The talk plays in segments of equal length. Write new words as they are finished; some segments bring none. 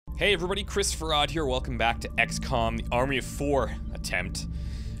Hey everybody, ChristopherOdd here. Welcome back to XCOM, the Army of 4 attempt.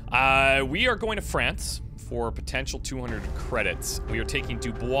 We are going to France for potential 200 credits. We are taking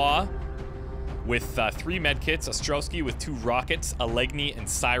Dubois with 3 medkits, Ostrowski with 2 rockets, Allegny and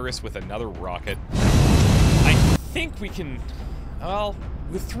Cyrus with another rocket. I think we can, well,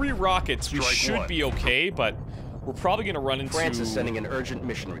 with 3 rockets, we should be okay, but we're probably going to run into France is sending an urgent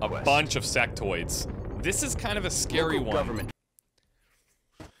mission request. A bunch of sectoids. This is kind of a scary one.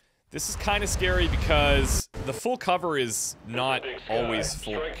 This is kind of scary because the full cover is not always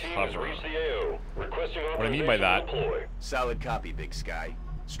full cover. What I mean by that... Solid copy, Big Sky.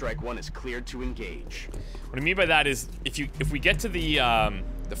 Strike 1 is cleared to engage. What I mean by that is, if we get to the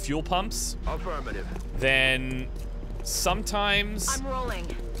fuel pumps, then sometimes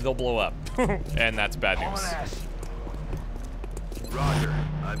they'll blow up, and that's bad news. Roger,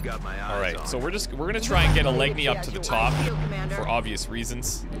 I've got my eyes. All right, so we're gonna try and get Allegny up to the top for obvious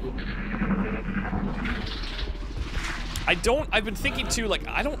reasons. I've been thinking too, like,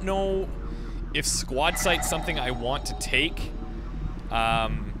 I don't know if squad site's something I want to take. I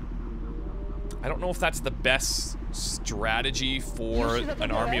don't know if that's the best strategy for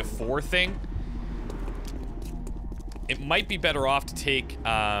an Army of 4 thing. It might be better off to take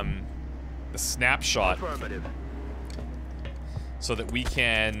the snapshot so that we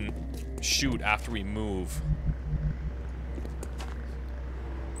can shoot after we move.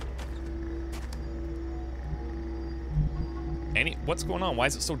 What's going on? Why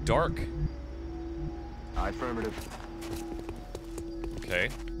is it so dark? Affirmative. Okay.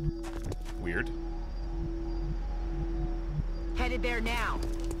 Weird. Headed there now.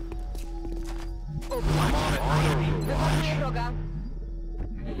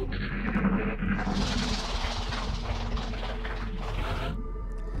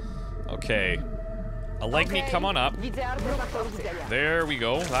 Okay. Allegny, come on up. There we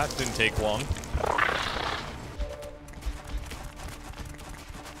go. That didn't take long.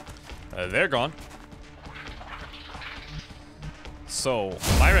 They're gone. So,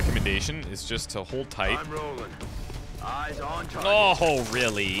 my recommendation is just to hold tight. I'm rolling. Eyes on target. Oh,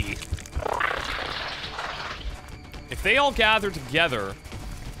 really? If they all gather together,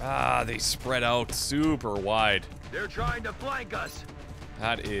 they spread out super wide. They're trying to flank us.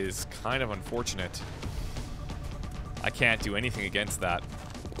 That is kind of unfortunate. I can't do anything against that.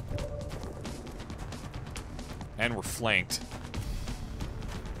 And we're flanked.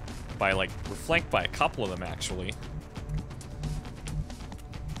 We're flanked by a couple of them, actually.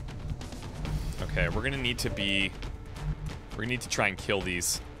 Okay, we're gonna need to try and kill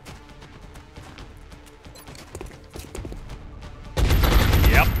these.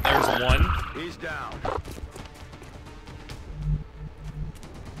 Yep, there's one. He's down.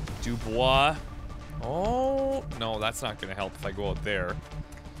 Dubois. Oh, no, that's not gonna help if I go out there.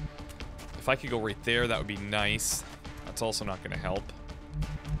 If I could go right there, that would be nice. That's also not gonna help.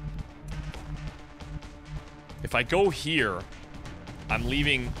 If I go here, I'm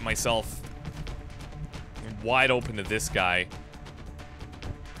leaving myself wide open to this guy.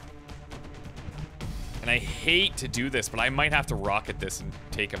 And I hate to do this, but I might have to rocket this and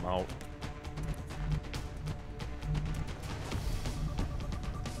take him out.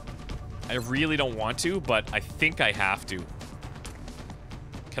 I really don't want to, but I think I have to.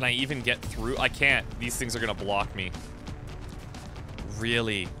 Can I even get through? I can't. These things are gonna block me.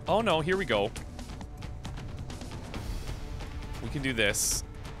 Really? Oh no, here we go. We can do this.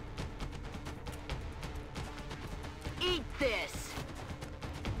 Eat this.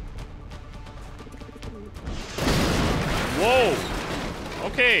 Whoa!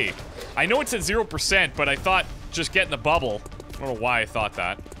 Okay. I know it's at 0%, but I thought just get in the bubble. I don't know why I thought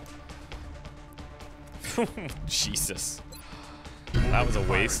that. Jesus. That was a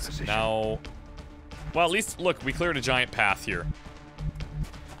waste. Now... Well, at least, look, we cleared a giant path here.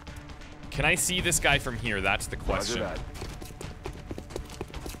 Can I see this guy from here? That's the question.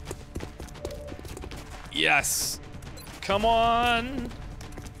 Yes. Come on.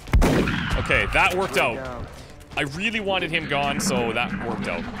 Okay, that worked out. I really wanted him gone, so that worked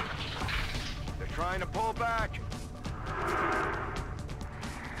out. They're trying to pull back.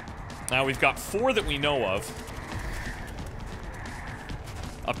 Now we've got 4 that we know of.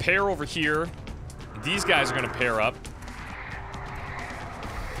 A pair over here. These guys are going to pair up.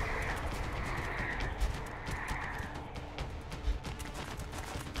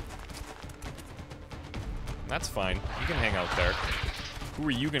 That's fine. You can hang out there. Who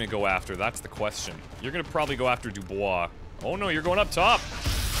are you going to go after? That's the question. You're going to probably go after Dubois. Oh no, you're going up top.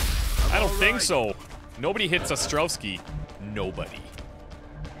 I don't think so. Nobody hits Ostrowski. Nobody.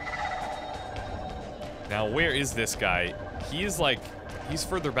 Now, where is this guy? He is like... He's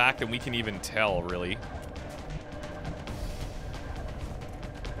further back than we can even tell, really.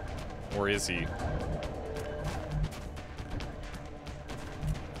 Or is he?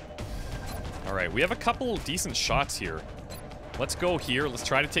 Alright, we have a couple decent shots here. Let's go here. Let's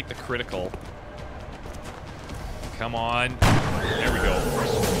try to take the critical. Come on. There we go.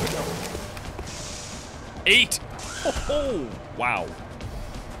 8! Oh, wow.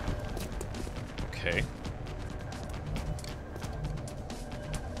 Okay.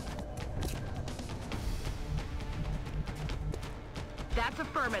 That's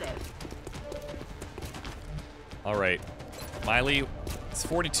affirmative. Alright. Miley, it's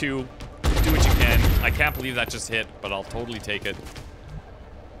 42. Do what you can. I can't believe that just hit, but I'll totally take it.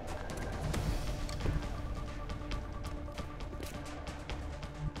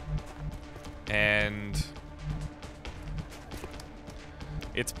 And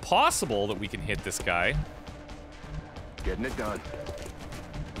it's possible that we can hit this guy. Getting it done.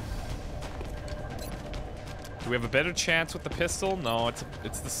 Do we have a better chance with the pistol? No,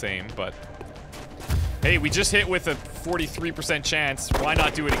 it's the same, but hey, we just hit with a 43% chance. Why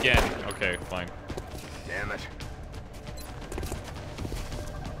not do it again? Okay, fine. Damn it.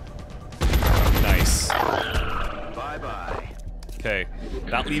 Nice. Bye-bye. Okay,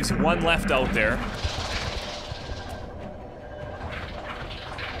 that leaves one left out there.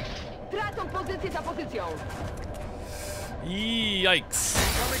 Tracą pozycję za pozycją. Yikes.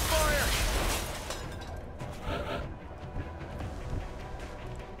 Coming fire!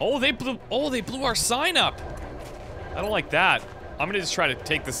 Oh, they blew our sign up. I don't like that. I'm gonna just try to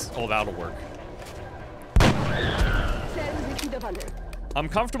take this. Oh, that'll work. Cel zlikwidowany. I'm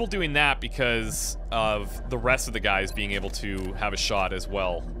comfortable doing that because of the rest of the guys being able to have a shot as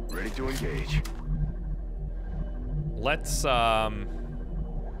well. Ready to engage. Let's Let's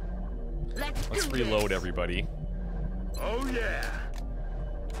do reload this. everybody. Oh yeah!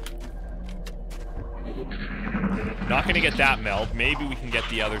 Not gonna get that meld. Maybe we can get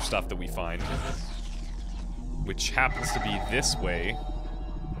the other stuff that we find, which happens to be this way.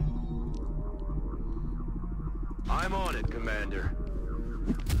 I'm on it, Commander.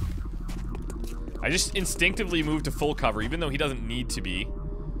 I just instinctively moved to full cover, even though he doesn't need to be.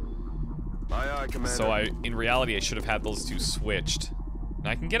 Aye, aye, Commander. So in reality, I should have had those two switched. And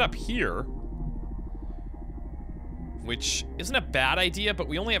I can get up here, which isn't a bad idea, but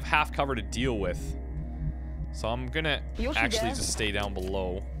we only have half cover to deal with. So I'm gonna actually just stay down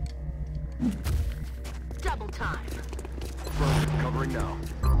below. Double time. Affirmative, covering now.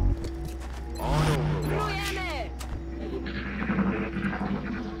 On Overwatch. Próbujemy.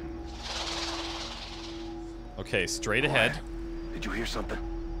 Okay, straight ahead. Did you hear something?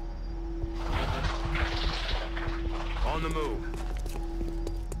 On the move.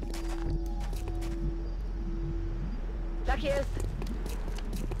 Tak jest.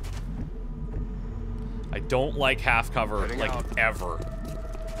 I don't like half cover, Running like, out. ever.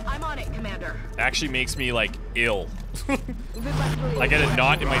 I'm on it, Commander. It actually makes me, like, ill. Wypatruję. I get a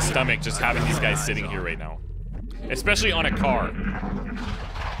knot in my stomach just having these guys sitting here right now. Especially on a car.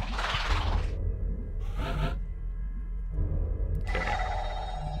 Okay.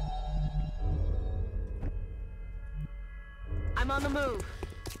 I'm on the move.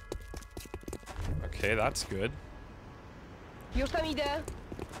 Okay, that's good. Już tam idę.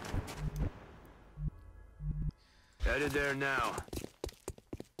 Headed there now.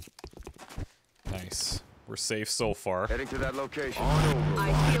 Nice. We're safe so far. Heading to that location. On Overwatch.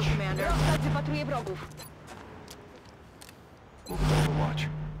 I feel, Commander. Rozkaz wypatruję wrogów. Move to Overwatch.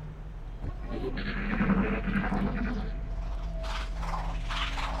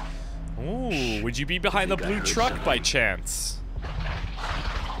 Ooh, would you be behind the blue truck by chance?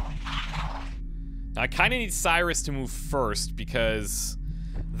 Now, I kind of need Cyrus to move first because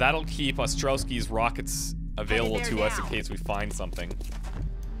that'll keep Ostrowski's rockets available to us in case we find something.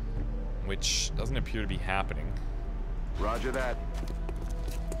 Which doesn't appear to be happening. Roger that.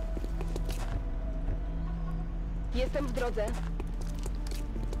 Jestem w drodze.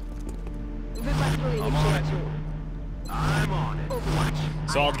 Wypatruję nieprzyjaciół. I'm on it.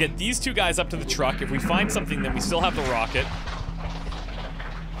 Overwatch. So I'll get these two guys up to the truck. If we find something, then we still have the rocket.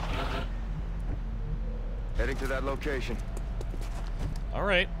 Heading to that location.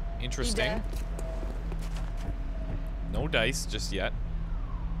 Alright, interesting. Idę. No dice just yet.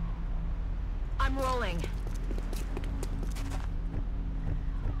 I'm rolling.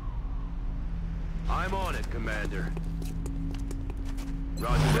 I'm on it, Commander.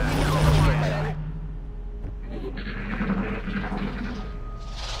 Roger that.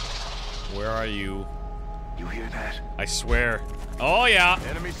 Where are you? You hear that? I swear. Oh, yeah.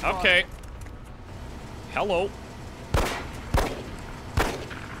 Enemy spotted. Okay. Hello.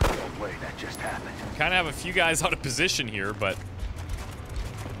 way that just happened. Kind of have a few guys out of position here, but...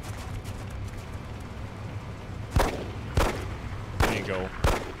 There you go.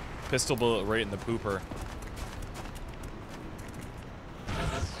 Pistol bullet right in the pooper.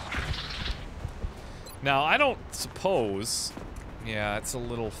 Now, I don't suppose... Yeah, it's a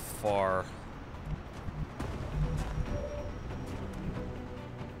little far.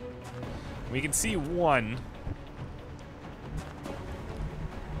 We can see one.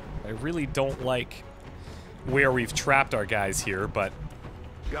 I really don't like where we've trapped our guys here, but...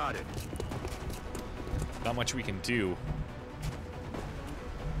 Got it. Not much we can do.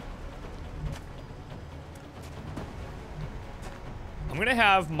 I'm gonna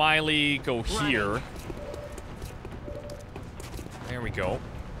have Miley go here. There we go.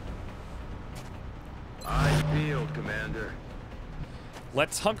 Eyes peeled, Commander.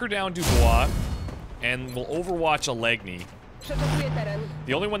 Let's hunker down Dubois, and we'll overwatch Allegny. Przeczekuję teren.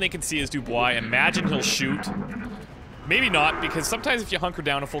 The only one they can see is Dubois. Imagine he'll shoot. Maybe not, because sometimes if you hunker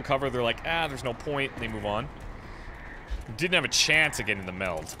down in full cover, they're like, ah, there's no point, and they move on. Didn't have a chance of getting the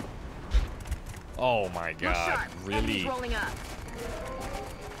meld. Oh my god, really? Rolling up.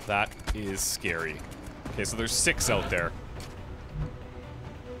 That is scary. Okay, so there's 6 out there.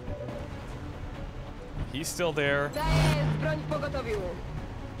 He's still there. Daję broń w pogotowiu.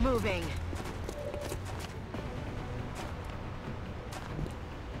 Moving.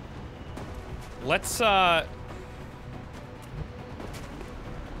 Let's hunker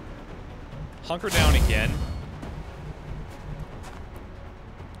down again.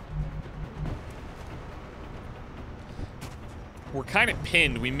 We're kind of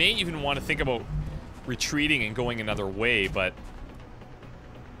pinned. We may even want to think about retreating and going another way, but...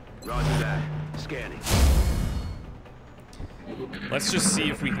 Roger that. Scanning. Let's just see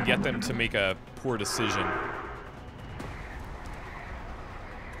if we can get them to make a poor decision.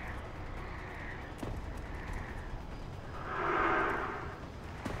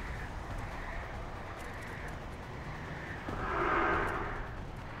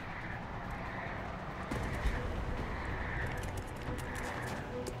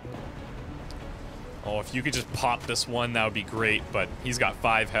 Oh, if you could just pop this one, that would be great, but he's got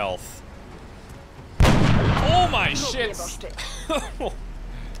 5 health. Oh my shit!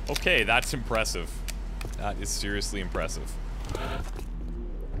 Okay, that's impressive. That is seriously impressive.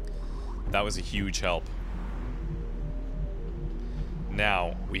 That was a huge help.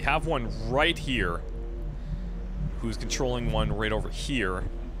 Now, we have one right here who's controlling one right over here.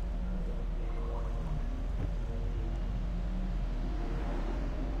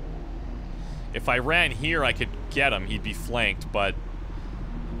 If I ran here, I could get him. He'd be flanked, but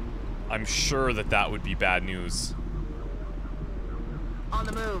I'm sure that that would be bad news. On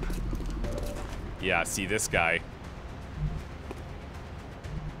the move. Yeah, see this guy.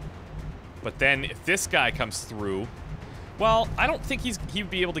 But then if this guy comes through, well, I don't think he'd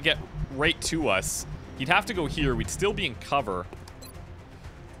be able to get right to us. He'd have to go here. We'd still be in cover.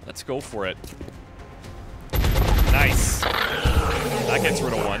 Let's go for it. Nice. That gets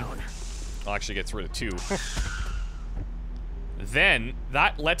rid of one. Well, actually gets rid of 2. Then,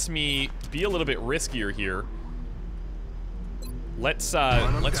 that lets me be a little bit riskier here. Let's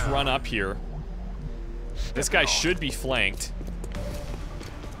run up here. This guy should be flanked.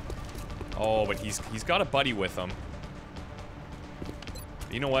 Oh, but he's got a buddy with him.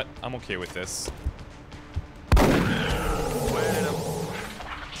 You know what? I'm okay with this.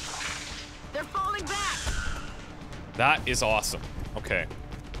 They're falling back. That is awesome. Okay.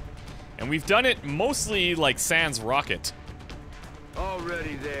 And we've done it mostly like sans rocket.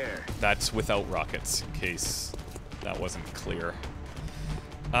 Already there. That's without rockets, in case that wasn't clear.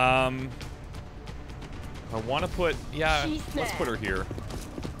 I want to put... Yeah, let's put her here.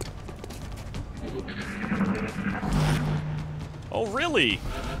 Oh, really?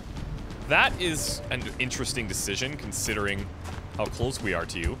 That is an interesting decision, considering how close we are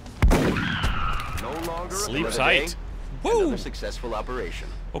to you. No longer Sleep Another tight. day, Woo! Another successful operation.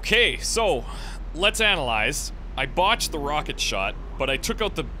 Okay, so let's analyze. I botched the rocket shot, but I took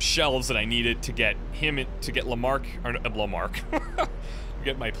out the shelves that I needed to get him in, to get Lamarck, or Lamarck.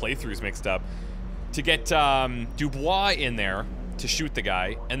 Get my playthroughs mixed up. To get Dubois in there to shoot the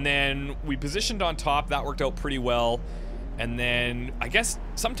guy, and then we positioned on top. That worked out pretty well. And then I guess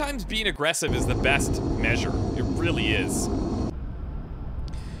sometimes being aggressive is the best measure. It really is.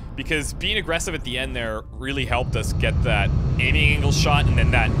 Because being aggressive at the end there really helped us get that aiming angle shot and then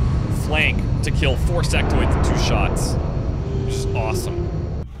that flank to kill 4 sectoids in 2 shots. Which is awesome.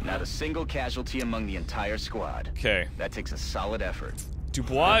 Not a single casualty among the entire squad. Okay. That takes a solid effort.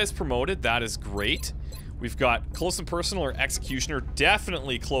 Dubois is promoted. That is great. We've got close and personal or executioner.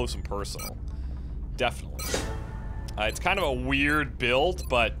 Definitely close and personal. Definitely. It's kind of a weird build,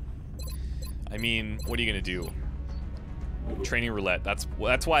 but I mean, what are you gonna do? Training roulette. That's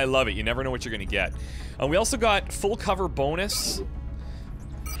why I love it. You never know what you're gonna get. We also got full cover bonus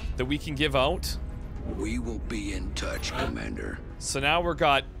that we can give out. We will be in touch, Commander. So now we've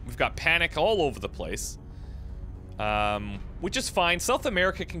got panic all over the place. Which is fine. South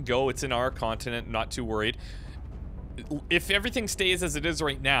America can go. It's in our continent. I'm not too worried. If everything stays as it is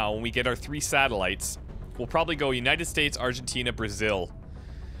right now, when we get our 3 satellites, we'll probably go United States, Argentina, Brazil.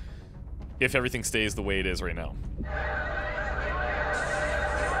 If everything stays the way it is right now.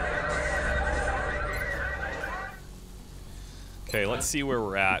 Okay, let's see where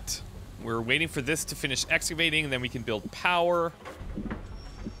we're at. We're waiting for this to finish excavating, and then we can build power.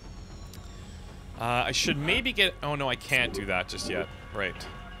 I should maybe get... Oh, no, I can't do that just yet. Right.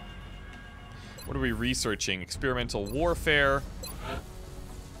 What are we researching? Experimental warfare.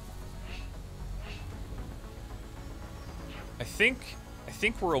 I think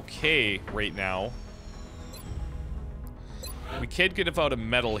we're okay right now. We could get about a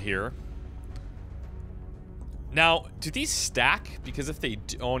medal here. Now, do these stack? Because if they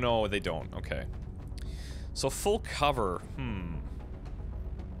do... Oh, no, they don't. Okay. So full cover.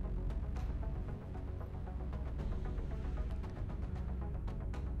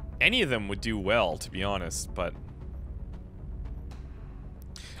 Any of them would do well, to be honest, but...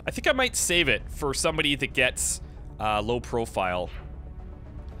 I think I might save it for somebody that gets low profile.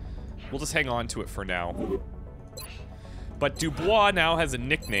 We'll just hang on to it for now. But Dubois now has a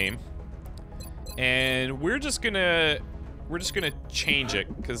nickname. And we're just gonna change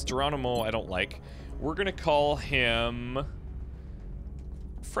it, because Geronimo I don't like. We're gonna call him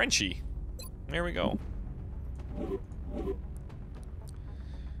Frenchie. There we go.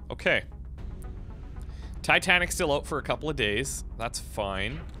 Okay. Titanic's still out for a couple of days. That's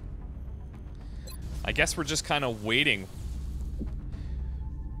fine. I guess we're just kind of waiting.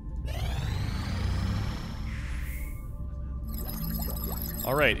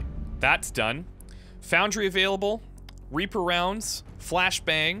 Alright, that's done. Foundry available, Reaper rounds,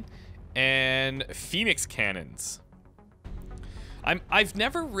 flashbang, and Phoenix cannons. I've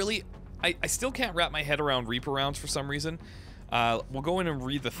never really... I still can't wrap my head around Reaper rounds for some reason. We'll go in and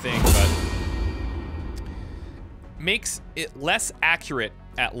read the thing, but... Makes it less accurate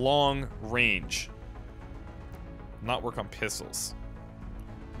at long range. Not work on pistols.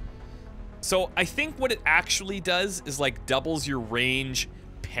 So I think what it actually does is like doubles your range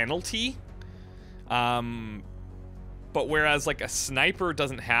penalty. But whereas like a sniper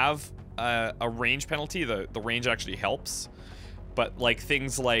doesn't have a range penalty, the range actually helps. But like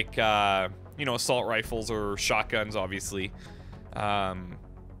things like, you know, assault rifles or shotguns, obviously,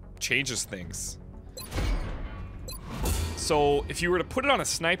 changes things. So if you were to put it on a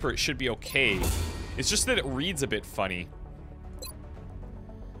sniper, it should be okay. It's just that it reads a bit funny.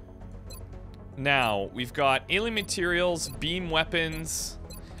 Now, we've got alien materials, beam weapons.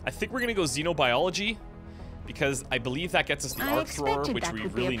 I think we're gonna go xenobiology, because I believe that gets us the arc thrower, which we really need. I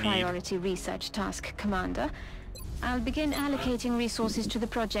expected that would be a priority research task, Commander. I'll begin allocating resources to the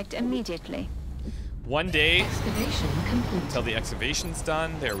project immediately. 1 day Excavation complete. Until the excavation's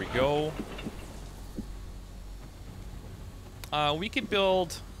done. There we go. We could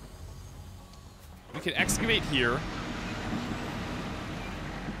build... We could excavate here.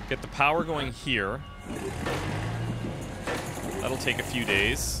 Get the power going here. That'll take a few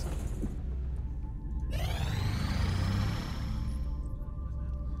days.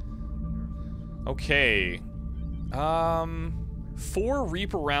 Okay. 4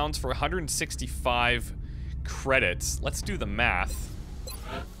 Reaper rounds for 165 credits. Let's do the math.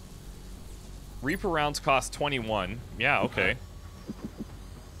 Reaper rounds cost 21. Yeah, okay.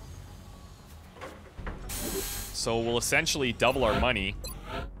 So we'll essentially double our money.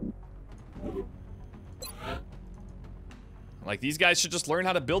 Like, these guys should just learn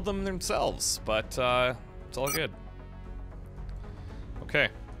how to build them themselves, but it's all good. Okay.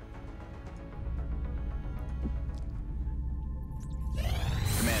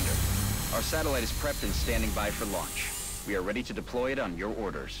 Commander, our satellite is prepped and standing by for launch. We are ready to deploy it on your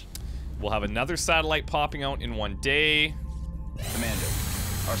orders. We'll have another satellite popping out in 1 day. Commander,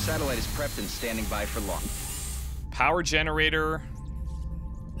 our satellite is prepped and standing by for launch. Power generator.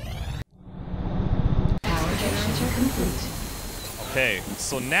 Power generator complete. Okay,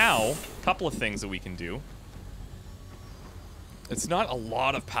 so now, a couple of things that we can do. It's not a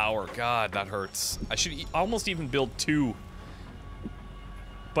lot of power. God, that hurts. I should almost even build 2.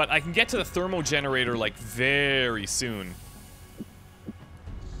 But I can get to the thermo generator, like, very soon.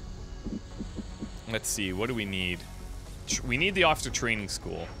 Let's see, what do we need? We need the officer training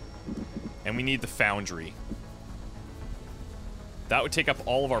school. And we need the foundry. That would take up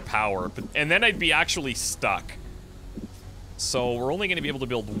all of our power. And then I'd be actually stuck. So we're only going to be able to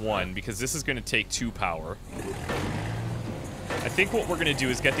build one, because this is going to take 2 power. I think what we're going to do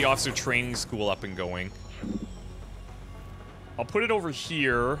is get the officer training school up and going. I'll put it over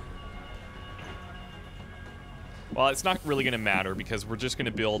here. Well, it's not really going to matter, because we're just going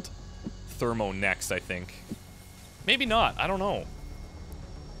to build thermo next, I think. Maybe not. I don't know.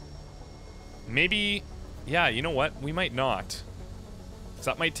 Maybe... Yeah, you know what? We might not.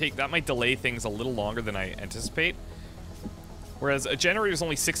 So that might delay things a little longer than I anticipate. Whereas a generator is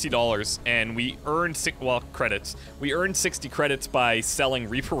only $60, and we earned credits. We earned 60 credits by selling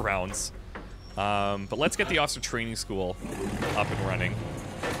Reaper rounds. But let's get the officer training school up and running.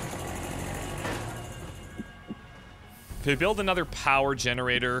 If we build another power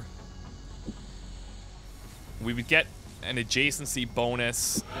generator, we would get an adjacency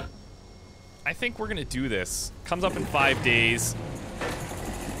bonus. I think we're gonna do this. Comes up in 5 days.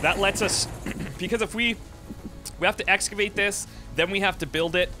 That lets us, because if we have to excavate this, then we have to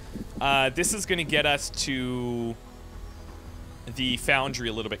build it. This is gonna get us to the foundry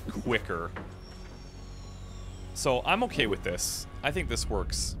a little bit quicker. So I'm okay with this. I think this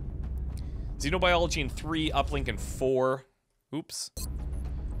works. Xenobiology in 3, uplink in 4. Oops.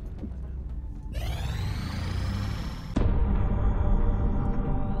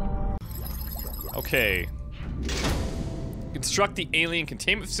 Okay. Construct the alien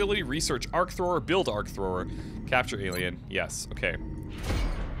containment facility, research arc thrower, build arc thrower, capture alien. Yes, okay.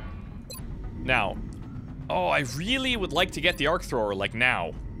 Now. Oh, I really would like to get the arc thrower, like,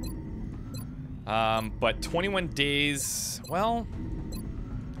 now. But 21 days, well...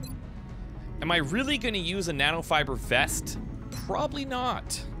 Am I really going to use a nanofiber vest? Probably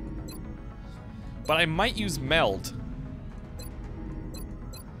not. But I might use meld.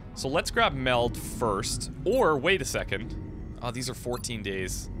 So let's grab meld first. Or, wait a second. Oh, these are 14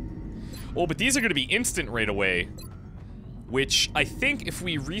 days. Oh, but these are going to be instant right away. Which, I think if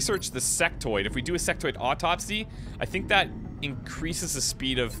we research the sectoid, if we do a sectoid autopsy, I think that increases the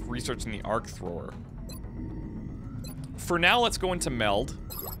speed of researching the arc thrower. For now, let's go into meld.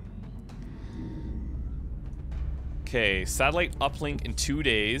 Okay, satellite uplink in 2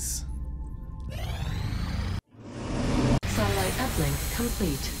 days. Satellite uplink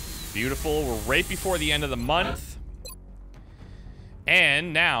complete. Beautiful. We're right before the end of the month.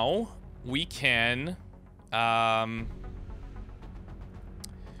 And now we can grab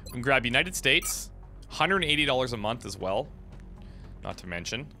United States, $180 a month as well. Not to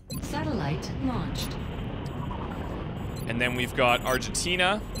mention. Satellite launched. And then we've got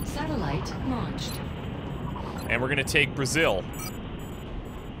Argentina. Satellite launched. And we're gonna take Brazil.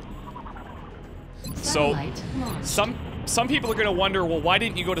 Satellite So launched. some people are gonna wonder, well, why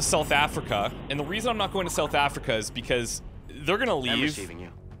didn't you go to South Africa? And the reason I'm not going to South Africa is because they're gonna leave. I'm receiving you.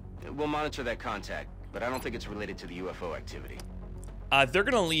 We'll monitor that contact, but I don't think it's related to the UFO activity. They're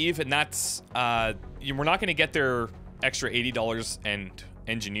gonna leave, and that's we're not gonna get their extra $80 and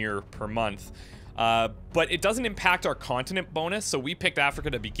engineer per month. But it doesn't impact our continent bonus, so we picked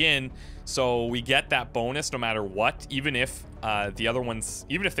Africa to begin, so we get that bonus no matter what, even if the other ones,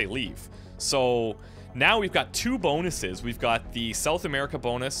 even if they leave. So now we've got 2 bonuses. We've got the South America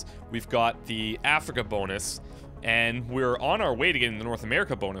bonus, we've got the Africa bonus, and we're on our way to getting the North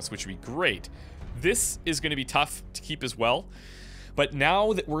America bonus, which would be great. This is going to be tough to keep as well. But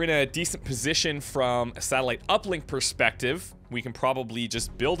now that we're in a decent position from a satellite uplink perspective, we can probably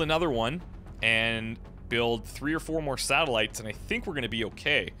just build another one and build 3 or 4 more satellites, and I think we're going to be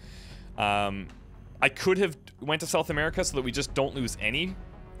okay. I could have went to South America so that we just don't lose any,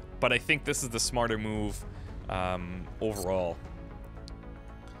 but I think this is the smarter move overall.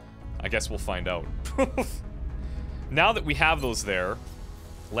 I guess we'll find out. Now that we have those there,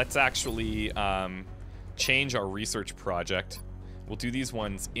 let's actually change our research project. We'll do these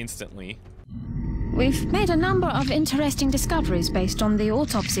ones instantly. We've made a number of interesting discoveries based on the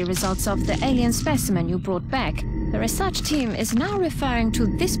autopsy results of the alien specimen you brought back. The research team is now referring to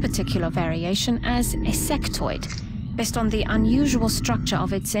this particular variation as a sectoid, based on the unusual structure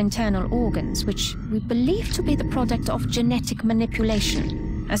of its internal organs, which we believe to be the product of genetic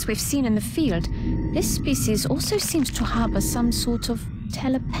manipulation. As we've seen in the field, this species also seems to harbor some sort of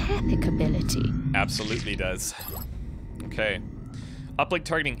telepathic ability. Absolutely does. Okay. Uplink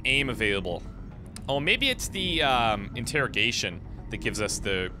targeting aim available. Oh, maybe it's the interrogation that gives us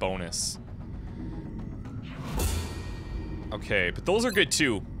the bonus. Okay, but those are good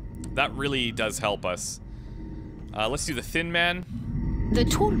too. That really does help us. Let's do the Thin Man. The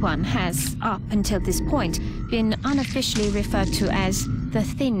tall one has, up until this point, been unofficially referred to as the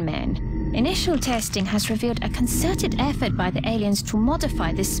Thin Man. Initial testing has revealed a concerted effort by the aliens to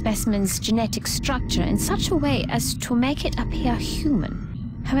modify this specimen's genetic structure in such a way as to make it appear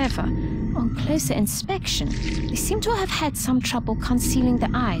human. However, on closer inspection, they seem to have had some trouble concealing the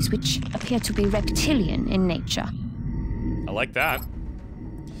eyes, which appear to be reptilian in nature. I like that.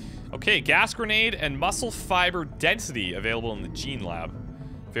 Okay, gas grenade and muscle fiber density available in the gene lab.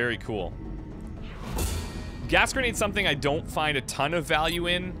 Very cool. Gas grenade's something I don't find a ton of value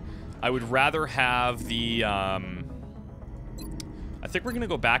in. I would rather have the, I think we're gonna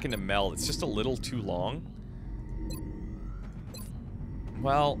go back into meld. It's just a little too long.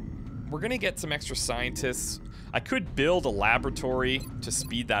 Well, we're gonna get some extra scientists. I could build a laboratory to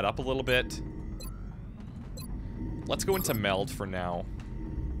speed that up a little bit. Let's go into meld for now.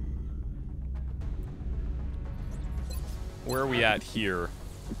 Where are we at here?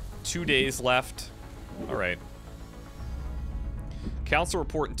 2 days left. All right. Council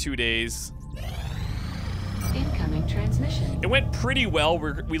report in 2 days. Incoming transmission. It went pretty well.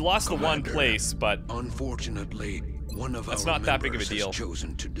 We lost the one Commander, place, but unfortunately, one of that's our not that big of a members deal. has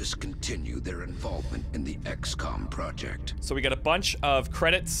chosen to discontinue their involvement in the XCOM project. So we got a bunch of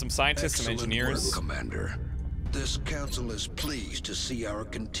credits, some scientists, Excellent some engineers. work, Commander. This council is pleased to see our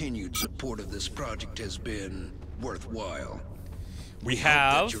continued support of this project has been worthwhile. We Hope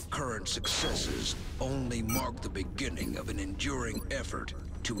have that your current successes only mark the beginning of an enduring effort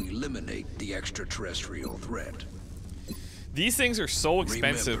to eliminate the extraterrestrial threat. these things are so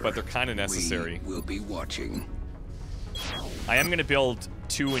expensive, Remember, but they're kind of necessary. We will be watching. I am gonna build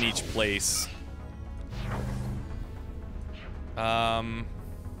 2 in each place. And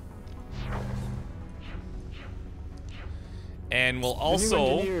we'll The new also.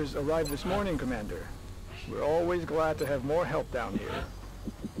 engineers arrived this morning, Commander. We're always glad to have more help down here.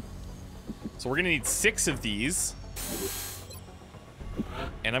 So we're gonna need 6 of these.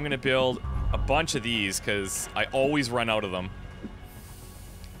 And I'm gonna build a bunch of these because I always run out of them.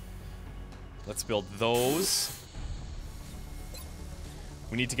 Let's build those.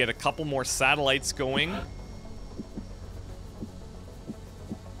 We need to get a couple more satellites going.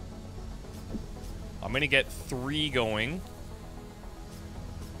 I'm gonna get 3 going.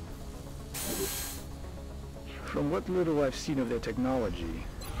 From what little I've seen of their technology,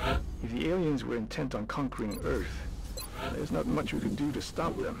 if the aliens were intent on conquering Earth, there's not much we could do to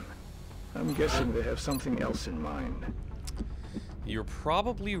stop them. I'm guessing they have something else in mind. You're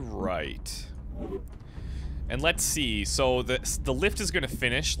probably right. And let's see. So the lift is gonna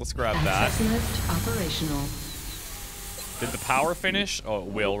finish. Let's grab that. Access lift operational. Did the power finish? Oh, it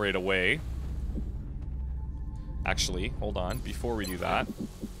will right away. Actually, hold on. Before we do that,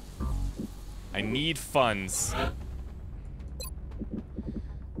 I need funds.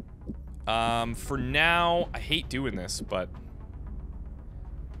 For now, I hate doing this, but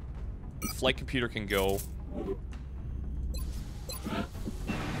flight computer can go.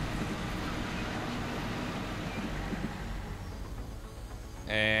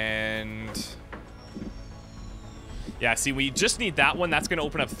 And yeah, see, we just need that one. That's gonna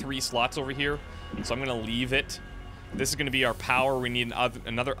open up 3 slots over here, so I'm gonna leave it. This is gonna be our power. We need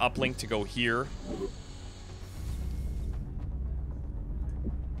another uplink to go here.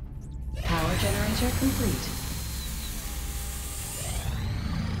 Power generator complete.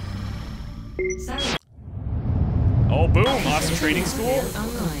 Satellite Oh, boom! Awesome training school.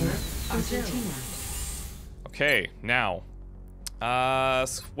 online. Argentina. Okay, now.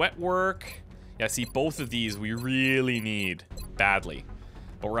 Sweat work. Yeah, see, both of these we really need badly.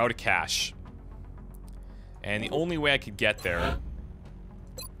 But we're out of cash. And the only way I could get there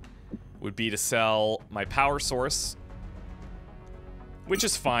would be to sell my power source. Which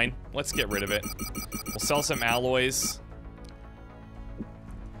is fine. Let's get rid of it. We'll sell some alloys.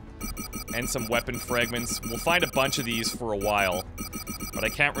 And some weapon fragments. We'll find a bunch of these for a while. But I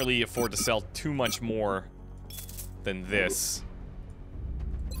can't really afford to sell too much more than this.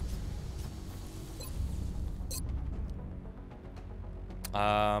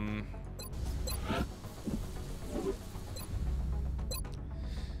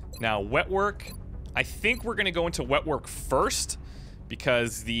 Now, wet work. I think we're going to go into wet work first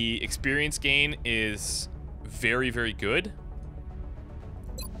because the experience gain is very, very good.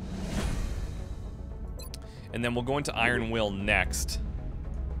 And then we'll go into Iron Will next.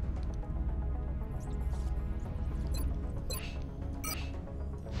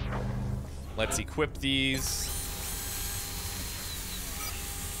 Let's equip these.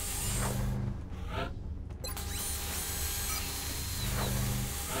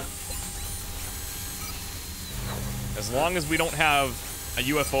 As long as we don't have a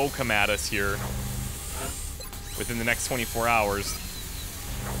UFO come at us here within the next 24 hours,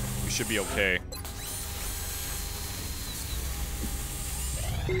 we should be okay.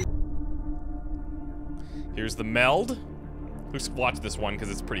 Here's the meld. Let's watch this one because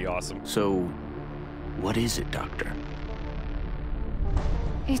it's pretty awesome. So, what is it, Doctor?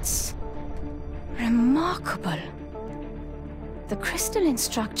 It's remarkable. The crystalline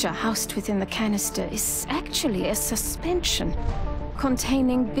structure housed within the canister is actually a suspension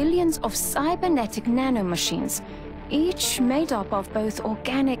containing billions of cybernetic nanomachines, each made up of both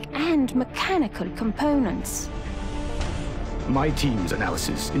organic and mechanical components. My team's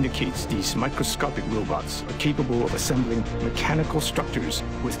analysis indicates these microscopic robots are capable of assembling mechanical structures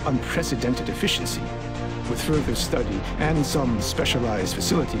with unprecedented efficiency. With further study and some specialized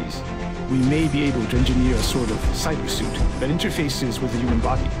facilities, we may be able to engineer a sort of cybersuit that interfaces with the human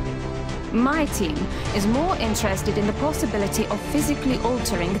body. My team is more interested in the possibility of physically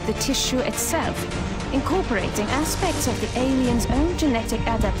altering the tissue itself, incorporating aspects of the alien's own genetic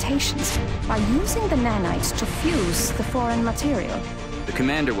adaptations by using the nanites to fuse the foreign material. The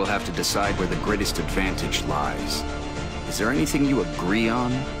Commander will have to decide where the greatest advantage lies. Is there anything you agree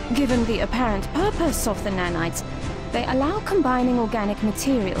on? Given the apparent purpose of the nanites, they allow combining organic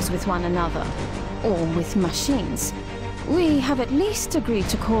materials with one another, or with machines. We have at least agreed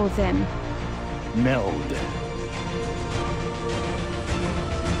to call them Meld.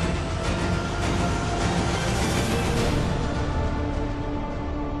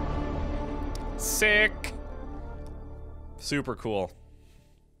 Sick. Super cool.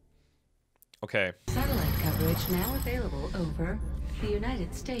 Okay. Satellite coverage now available over the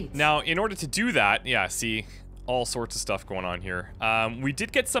United States. Now, in order to do that, yeah, see, all sorts of stuff going on here. We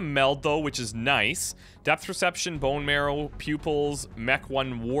did get some meld, though, which is nice. Depth perception, bone marrow, pupils, Mech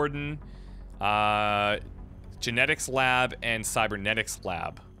 1 Warden, genetics lab, and cybernetics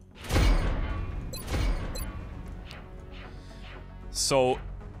lab. So,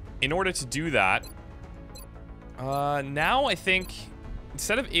 in order to do that, now I think,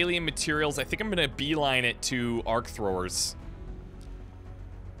 instead of alien materials, I think I'm going to beeline it to arc throwers.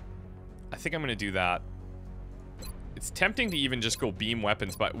 I think I'm going to do that. It's tempting to even just go beam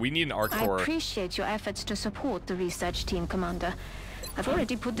weapons, but we need an arc thrower. I appreciate your efforts to support the research team, Commander. I've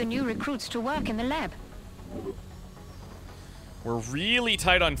already put the new recruits to work in the lab. We're really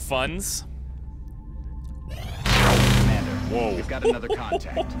tight on funds. Commander, whoa. We've got another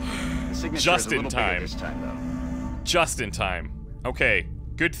contact. The signature Just is a in little bigger time. this time, though. Just in time. Okay,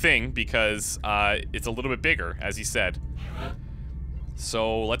 good thing, because it's a little bit bigger, as he said.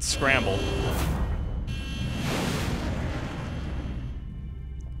 So, let's scramble.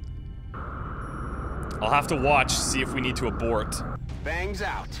 I'll have to watch, see if we need to abort. Bangs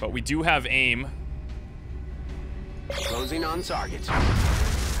out. But we do have aim. Closing on target.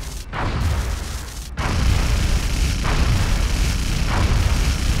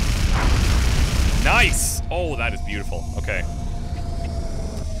 Nice! Oh, that is beautiful. Okay.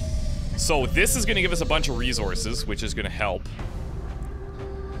 So this is going to give us a bunch of resources, which is going to help.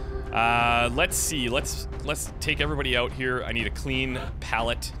 Let's see. Let's take everybody out here. I need a clean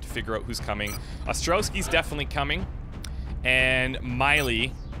palette to figure out who's coming. Ostrowski's definitely coming. And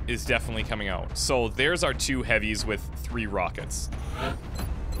Miley is definitely coming out. So there's our 2 heavies with 3 rockets.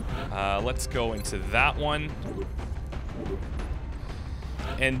 Let's go into that one.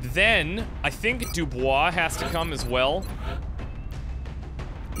 And then I think Dubois has to come as well.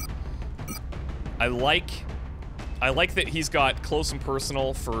 I like that he's got close and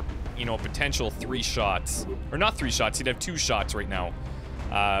personal for, you know, potential 3 shots. Or not 3 shots, he'd have 2 shots right now.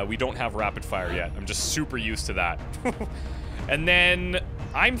 We don't have rapid fire yet. I'm just super used to that. And then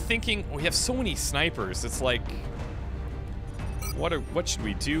I'm thinking, we have so many snipers. It's like, what should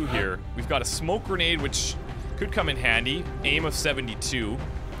we do here? We've got a smoke grenade, which could come in handy. Aim of 72.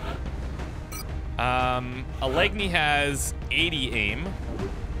 Allegny has 80 aim.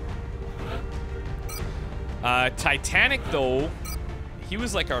 Titanic, though, he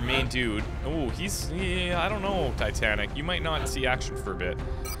was like our main dude. Oh, I don't know, Titanic. You might not see action for a bit.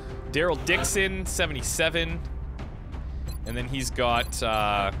 Daryl Dixon, 77. And then he's got,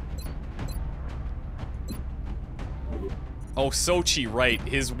 oh, Sochi, right.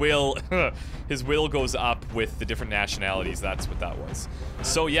 His will, his will goes up with the different nationalities. That's what that was.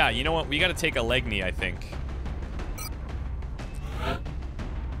 So, yeah, you know what? We gotta take Allegny, I think.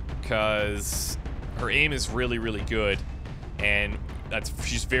 Because her aim is really, really good. And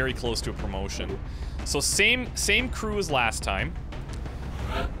she's very close to a promotion. So, same crew as last time.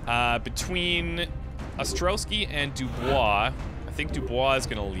 Between Ostrowski and Dubois, I think Dubois is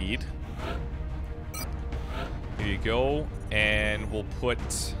gonna lead. Here you go. And we'll put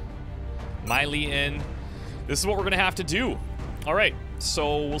Miley in. This is what we're going to have to do. All right,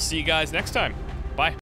 so we'll see you guys next time.